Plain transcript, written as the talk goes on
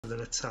the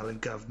Natalan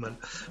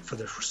government for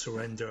the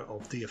surrender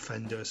of the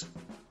offenders.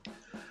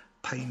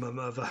 Payment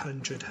of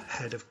 100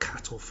 head of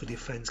cattle for the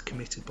offence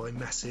committed by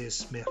Messrs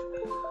Smith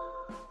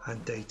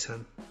and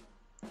Dayton.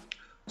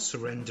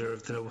 Surrender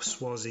of the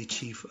Swazi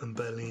chief and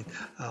Berlin,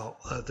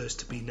 others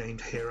to be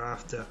named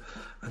hereafter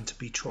and to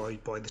be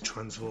tried by the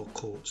Transvaal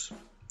courts.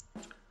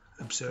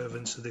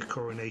 Observance of the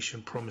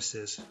coronation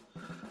promises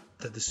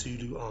that the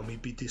Zulu army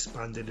be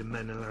disbanded and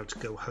men allowed to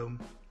go home,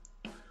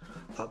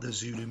 that the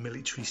Zulu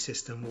military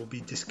system will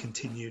be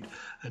discontinued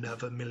and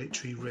other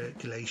military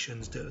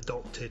regulations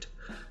adopted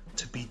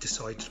to be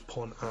decided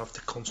upon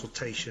after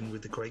consultation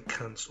with the Great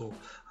Council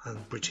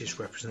and British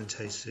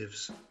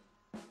representatives,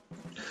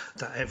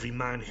 that every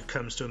man who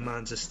comes to a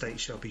man's estate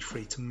shall be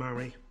free to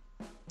marry.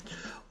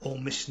 All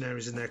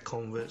missionaries and their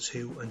converts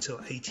who until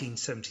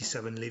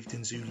 1877 lived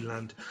in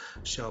Zululand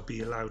shall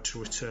be allowed to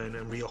return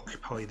and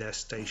reoccupy their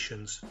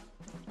stations.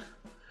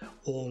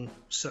 All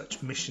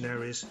such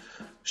missionaries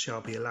shall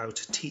be allowed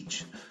to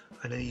teach,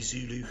 and any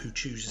Zulu who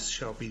chooses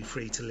shall be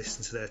free to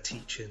listen to their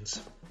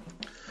teachings.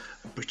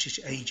 A British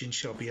agent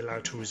shall be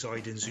allowed to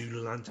reside in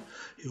Zululand,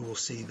 who will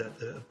see that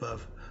the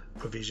above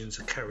provisions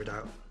are carried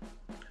out.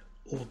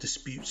 All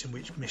disputes in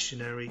which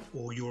missionary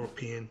or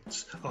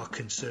Europeans are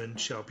concerned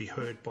shall be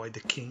heard by the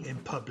King in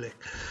public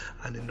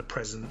and in the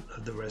presence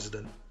of the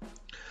resident.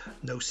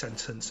 No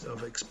sentence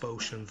of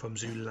expulsion from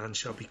Zululand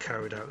shall be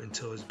carried out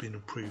until it has been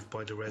approved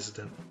by the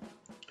resident.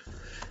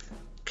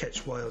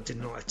 Cetshwayo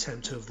did not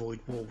attempt to avoid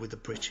war with the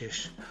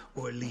British,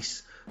 or at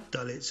least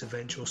dull its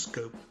eventual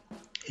scope.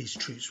 His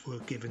troops were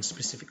given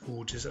specific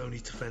orders only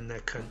to defend their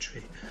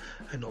country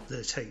and not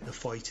to take the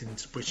fight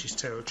into British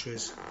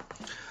territories.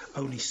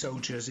 Only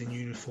soldiers in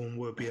uniform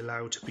were be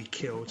allowed to be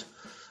killed,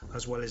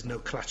 as well as no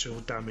collateral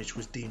damage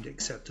was deemed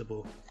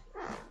acceptable.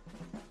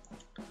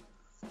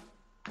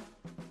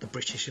 The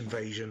British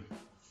invasion.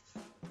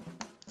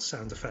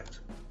 Sound effect.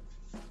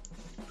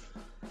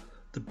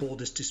 The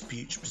borders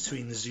disputes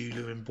between the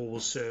Zulu and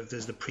Boers served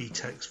as the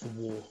pretext for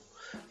war.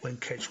 When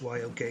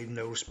Cetshwayo gave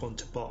no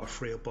response to Bartle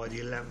Frere by the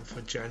 11th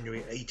of January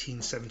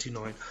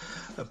 1879,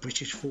 a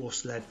British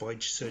force led by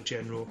Sir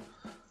General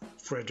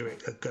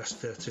Frederick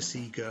Augusta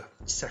Tesiga,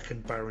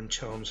 2nd Baron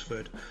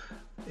Chelmsford,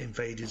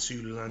 invaded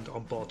Zululand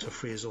on Bartle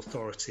Frere's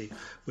authority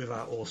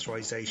without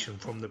authorisation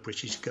from the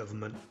British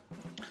government.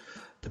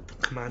 The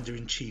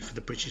Commander-in-Chief of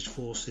the British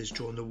forces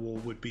during the war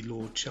would be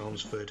Lord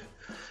Chelmsford.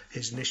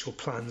 His initial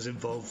plans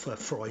involved a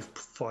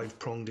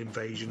five-pronged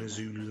invasion of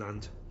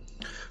Zululand,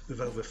 with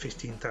over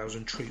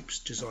 15,000 troops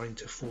designed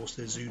to force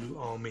the Zulu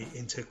army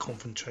into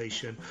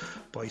confrontation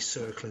by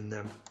circling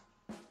them.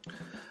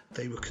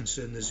 They were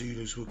concerned the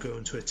Zulus were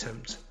going to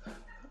attempt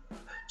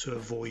to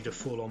avoid a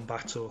full-on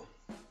battle.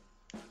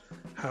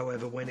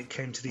 However, when it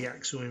came to the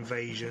actual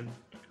invasion,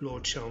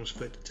 Lord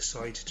Chelmsford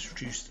decided to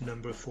reduce the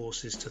number of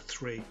forces to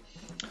 3,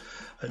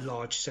 a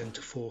large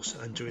centre force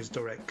under his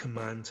direct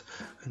command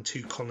and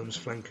 2 columns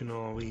flanking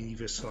on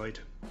either side.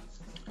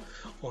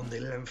 On the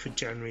 11th of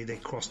January they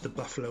crossed the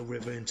Buffalo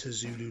River into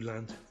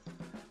Zululand.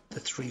 The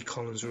 3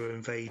 columns were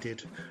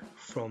invaded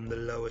from the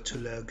lower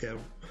Tulega,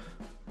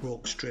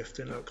 Rorke's Drift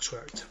and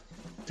Utrecht.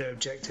 Their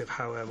objective,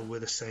 however, were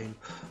the same: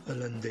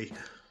 Ulundi,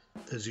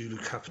 the Zulu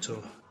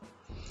capital.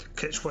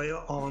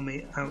 Cetshwayo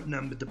army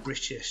outnumbered the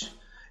British.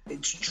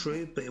 It's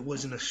true, but it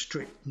wasn't a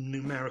strict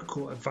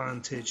numerical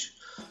advantage.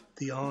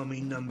 The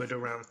army numbered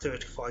around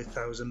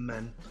 35,000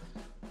 men,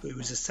 but it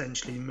was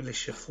essentially a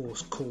militia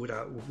force called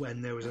out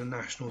when there was a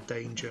national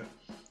danger.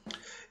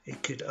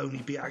 It could only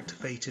be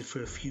activated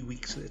for a few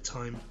weeks at a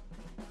time,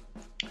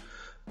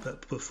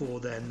 but before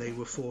then they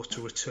were forced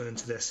to return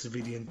to their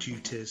civilian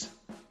duties.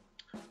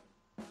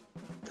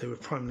 They were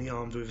primarily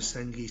armed with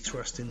Sengi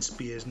thrusting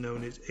spears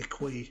known as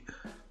Ikwi,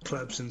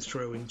 clubs and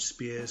throwing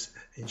spears,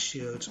 and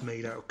shields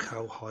made out of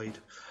cowhide,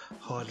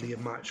 hardly a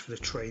match for the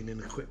trained and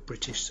equipped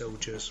British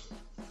soldiers.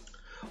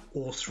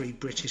 All 3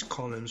 British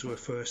columns were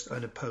first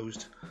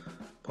unopposed.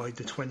 By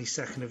the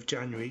 22nd of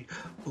January,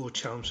 Lord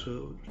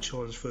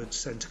Chelmsford's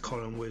centre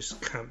column was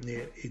camped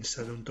near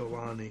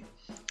Isandlwana.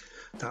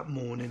 That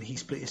morning he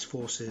split his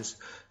forces.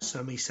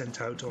 Some he sent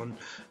out on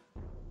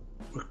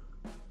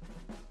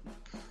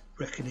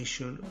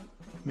recognition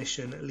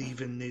mission,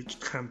 leaving the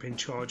camp in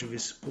charge of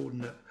his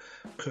subordinate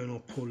Colonel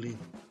Pauline.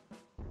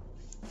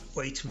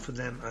 Waiting for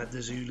them at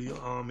the Zulu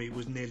army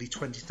was nearly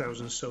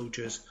 20,000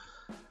 soldiers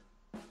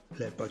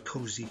led by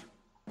Cozy.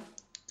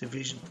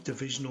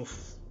 Divisional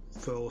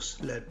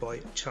force led by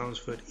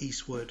Chelmsford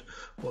eastward,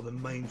 while the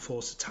main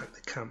force attacked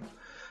the camp.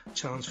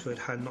 Chelmsford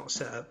had not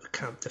set up the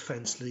camp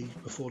defensively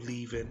before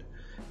leaving,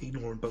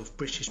 ignoring both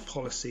British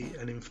policy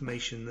and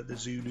information that the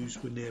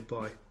Zulus were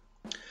nearby.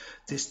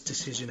 This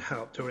decision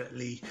helped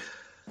directly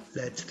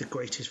led to the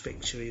greatest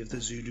victory of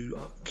the Zulu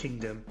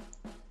Kingdom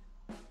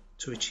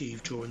to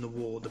achieve during the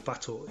war, the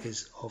Battle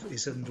of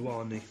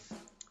Isandlwana.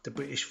 The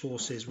British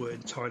forces were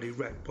entirely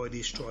wrecked by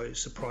the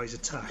surprise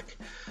attack.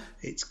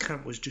 Its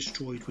camp was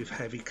destroyed with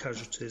heavy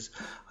casualties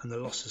and the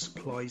loss of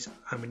supplies,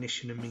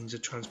 ammunition and means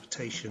of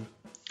transportation.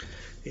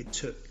 It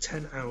took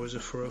 10 hours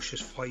of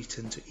ferocious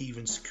fighting to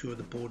even secure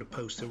the border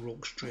post at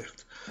Rorke's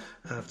Drift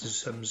after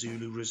some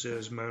Zulu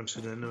reserves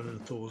mounted an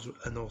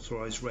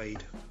unauthorised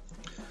raid.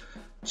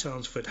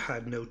 Chelmsford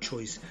had no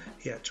choice,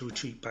 he had to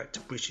retreat back to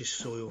British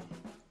soil.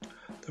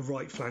 The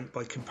right flank,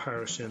 by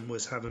comparison,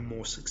 was having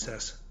more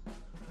success.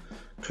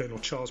 Colonel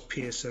Charles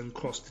Pearson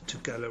crossed the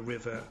Tugela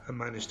River and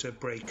managed to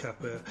break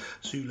up a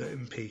Zulu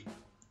impi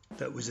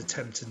that was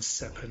attempting to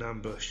set up an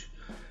ambush.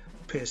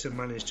 Pearson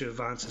managed to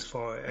advance as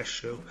far as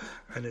Esho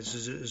and a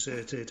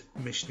deserted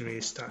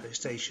missionary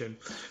station,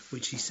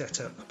 which he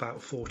set up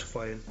about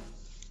fortifying.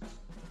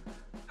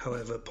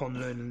 However,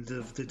 upon learning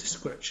of the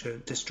destruction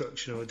of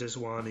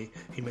Isandlwana,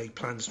 he made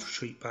plans to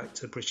retreat back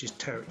to British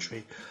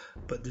territory,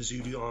 but the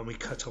Zulu army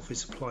cut off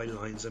his supply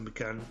lines and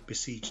began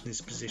besieging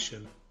his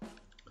position.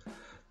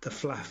 The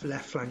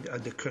left flank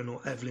under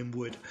Colonel Evelyn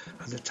Wood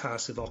had the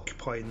task of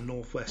occupying the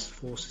northwest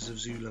forces of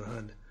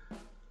Zululand,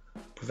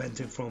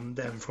 preventing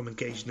them from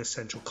engaging the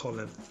central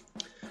column.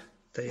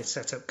 They had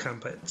set up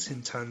camp at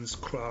Sintan's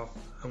Kraal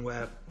and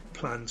were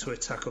planned to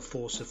attack a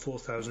force of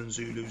 4,000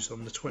 Zulus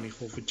on the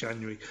 24th of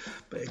January,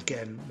 but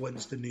again,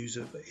 once the news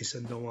of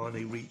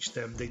Isandlwana reached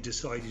them, they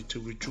decided to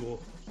withdraw.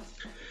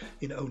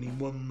 In only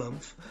 1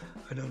 month,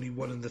 and only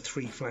one of the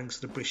 3 flanks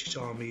of the British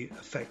army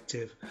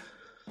effective,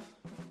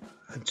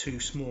 and too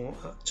small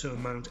to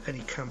mount any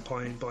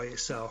campaign by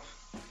itself,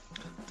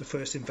 the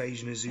first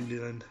invasion of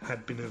Zululand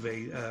had been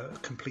a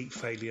complete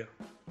failure.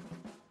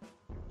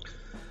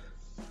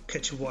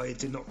 Cetshwayo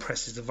did not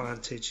press his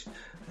advantage,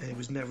 and it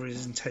was never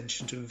his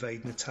intention to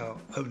invade Natal,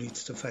 only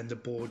to defend the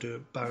border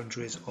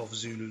boundaries of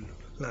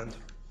Zululand.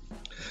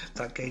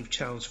 That gave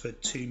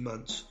Chelmsford 2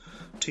 months.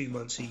 2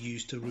 months he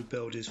used to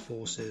rebuild his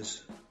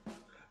forces.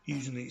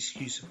 Using the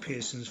excuse of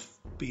Pearson's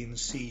being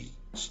sieged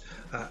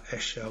at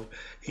Esho,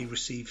 he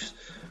received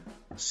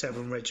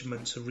 7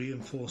 regiments of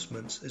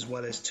reinforcements as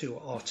well as 2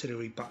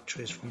 artillery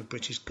batteries from the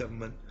British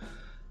government.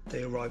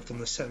 They arrived on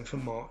the 7th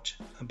of March,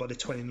 and by the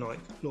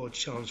 29th, Lord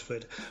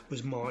Chelmsford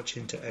was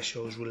marching to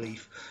Esho's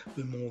relief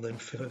with more than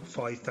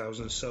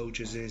 5,000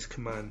 soldiers in his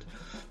command,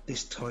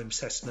 this time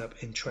setting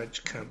up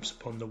entrenched camps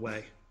upon the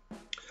way.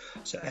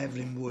 Sir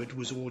Evelyn Wood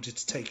was ordered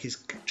to take his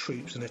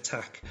troops and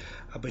attack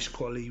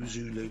Abishkwali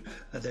Zulu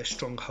at their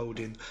stronghold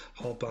in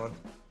Holban.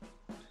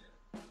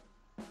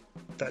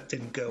 That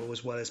didn't go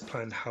as well as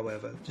planned,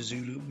 however. The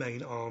Zulu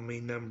main army,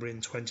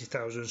 numbering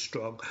 20,000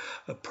 strong,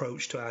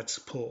 approached to add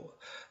support.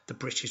 The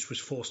British was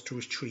forced to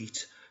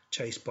retreat,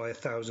 chased by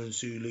 1,000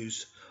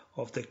 Zulus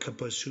of the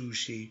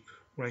Kabasushi,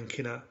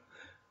 ranking at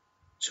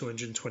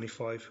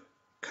 225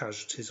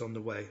 casualties on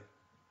the way.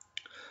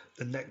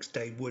 The next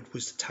day, Wood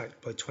was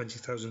attacked by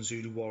 20,000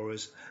 Zulu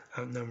warriors,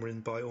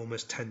 outnumbering by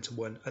almost 10 to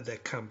 1 at their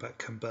camp at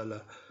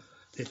Kambala.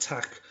 The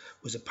attack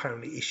was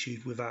apparently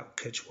issued without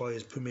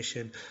Cetshwayo's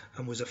permission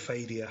and was a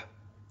failure.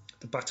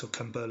 The Battle of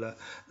Kambala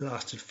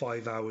lasted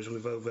 5 hours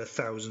with over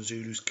 1,000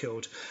 Zulus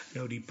killed,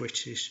 and only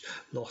British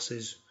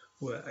losses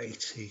were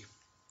 80.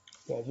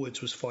 While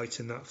Woods was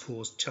fighting that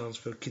force,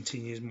 Chelmsford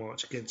continued his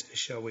march against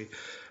Eshowe,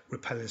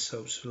 repelling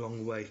soldiers along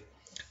the way.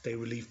 They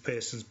relieved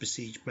Pearson's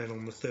besieged men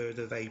on the 3rd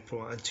of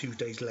April, and 2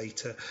 days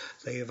later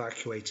they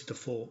evacuated the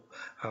fort,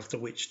 after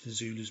which the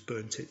Zulus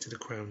burnt it to the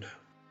ground.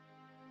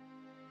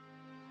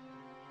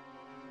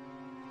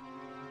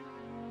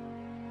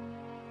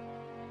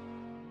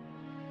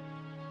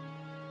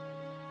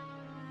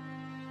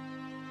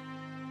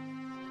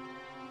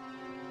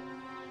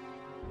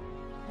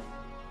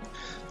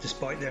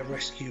 Despite their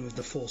rescue of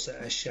the force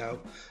at Eshowe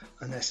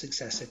and their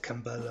success at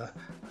Kambala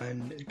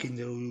and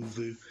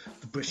Gindaruvu,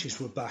 the British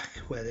were back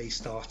where they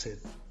started.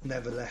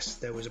 Nevertheless,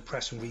 there was a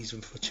pressing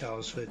reason for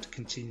Chelmsford to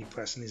continue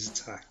pressing his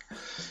attack.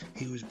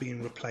 He was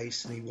being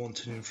replaced, and he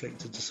wanted to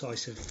inflict a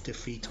decisive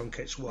defeat on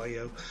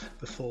Cetshwayo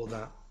before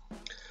that.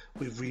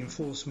 With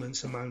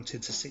reinforcements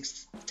amounting to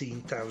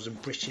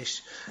 16,000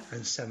 British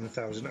and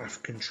 7,000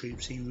 African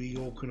troops, he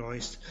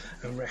reorganised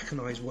and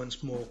recognised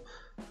once more,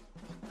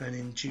 and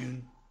in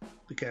June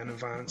began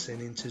advancing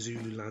into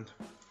Zululand,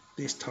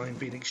 this time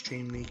being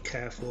extremely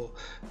careful,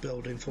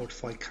 building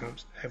fortified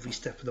camps every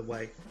step of the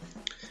way.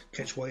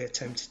 Cetshwayo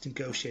attempted to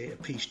negotiate a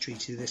peace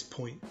treaty at this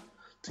point.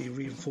 The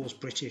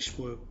reinforced British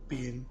were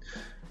being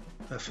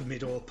a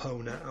formidable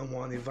opponent, and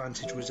while the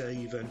advantage was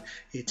even,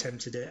 he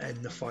attempted to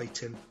end the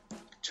fighting.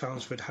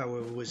 Chelmsford,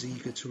 however, was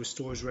eager to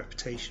restore his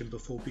reputation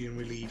before being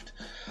relieved.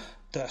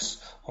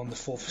 Thus, on the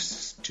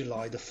 4th of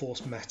July, the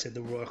force met at the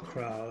Rorke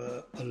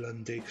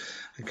Ulundi,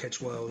 and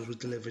Cetshwayo was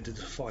delivered a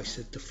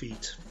decisive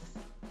defeat.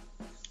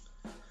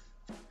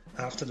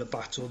 After the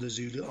battle, the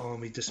Zulu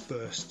army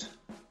dispersed.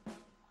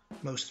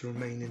 Most of the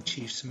remaining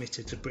chiefs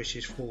submitted to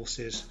British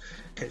forces.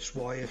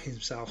 Cetshwayo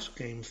himself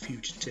became a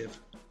fugitive.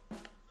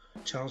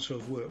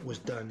 Chelmsford's work was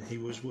done. He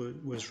was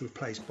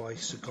replaced by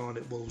Sir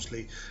Garnet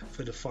Wolseley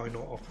for the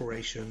final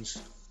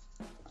operations.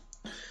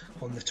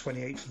 On the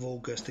 28th of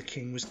August, the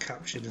king was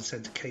captured and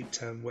sent to Cape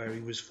Town, where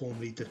he was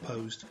formally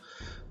deposed.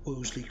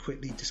 Wolseley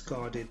quickly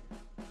discarded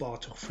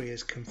Bartle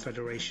Frere's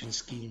confederation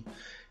scheme.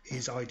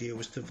 His idea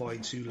was to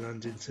divide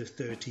Zululand into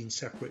 13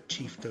 separate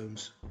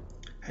chiefdoms.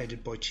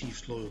 headed by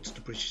chiefs loyal to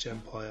the British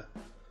Empire.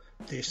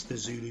 This, the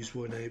Zulus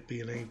were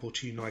being able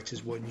to unite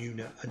as one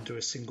unit under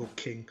a single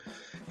king,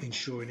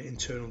 ensuring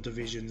internal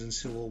divisions and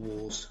civil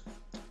wars.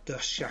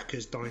 Thus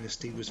Shaka's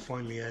dynasty was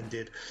finally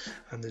ended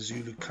and the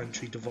Zulu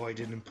country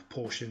divided and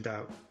proportioned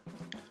out.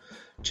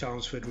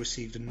 Chelmsford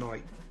received a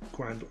Knight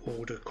Grand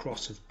Order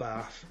Cross of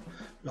Bath,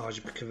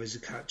 largely because of his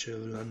capture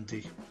of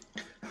Lundy.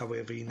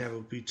 However, he never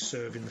would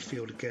serve in the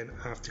field again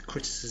after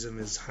criticism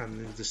of his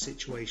handling of the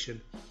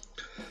situation.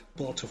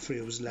 Bartle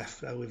Frere was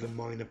left with a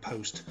minor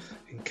post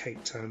in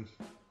Cape Town.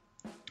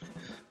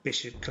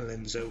 Bishop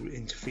Colenso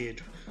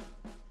interfered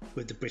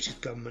with the British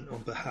government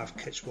on behalf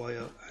of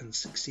Cetshwayo and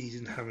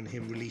succeeded in having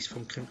him released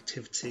from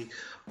captivity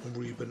on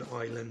Reuben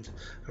Island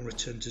and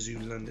returned to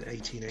Zululand in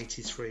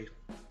 1883.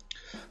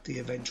 The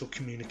eventual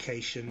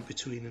communication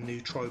between the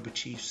new tribal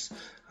chiefs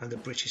and the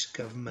British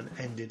government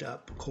ended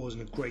up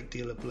causing a great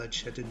deal of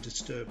bloodshed and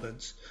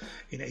disturbance.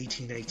 In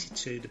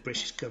 1882, the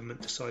British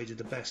government decided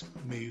the best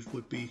move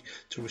would be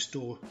to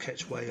restore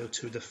Cetshwayo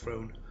to the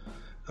throne.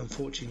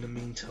 Unfortunately, in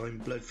the meantime,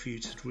 blood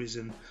feuds had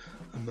risen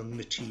among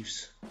the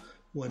chiefs.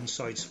 One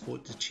side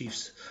supported the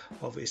chiefs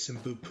of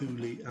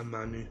Isandlwana and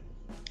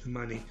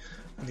Mani,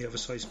 and the other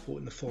side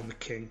supporting the former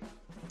king.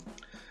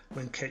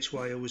 When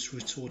Cetshwayo was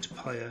restored to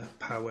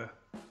power,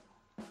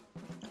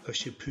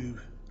 Ushipu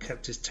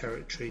kept his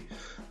territory,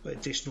 but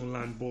additional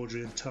land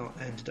bordering Natal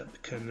ended up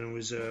becoming a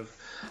reserve,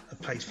 a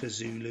place for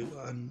Zulu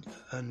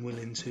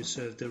unwilling to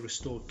serve the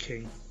restored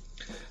king.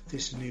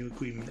 This new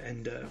agreement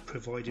ended up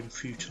providing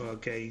futile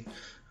gain,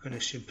 and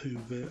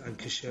Ushipu and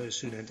Cetshwayo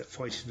soon ended up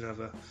fighting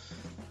another.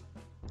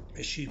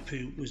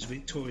 Ushipu was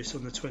victorious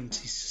on the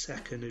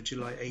 22nd of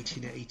July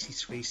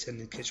 1883,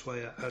 sending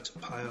Cetshwayo out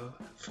of power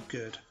for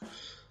good.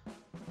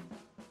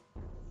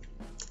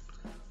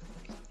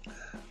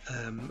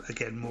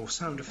 Again, more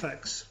sound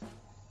effects,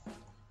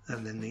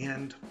 and then the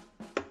end.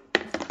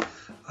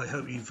 I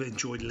hope you've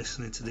enjoyed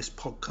listening to this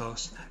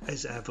podcast.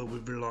 As ever, we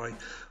rely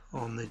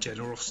on the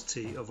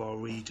generosity of our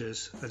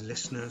readers and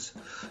listeners.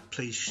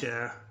 Please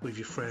share with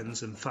your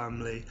friends and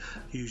family.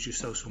 Use your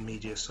social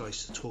media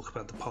sites to talk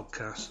about the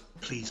podcast.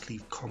 Please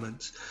leave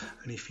comments,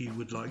 and if you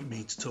would like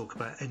me to talk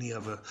about any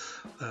other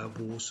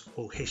wars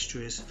or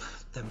histories,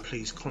 then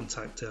please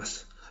contact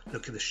us.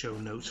 Look at the show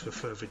notes for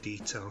further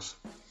details.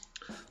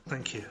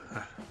 Thank you.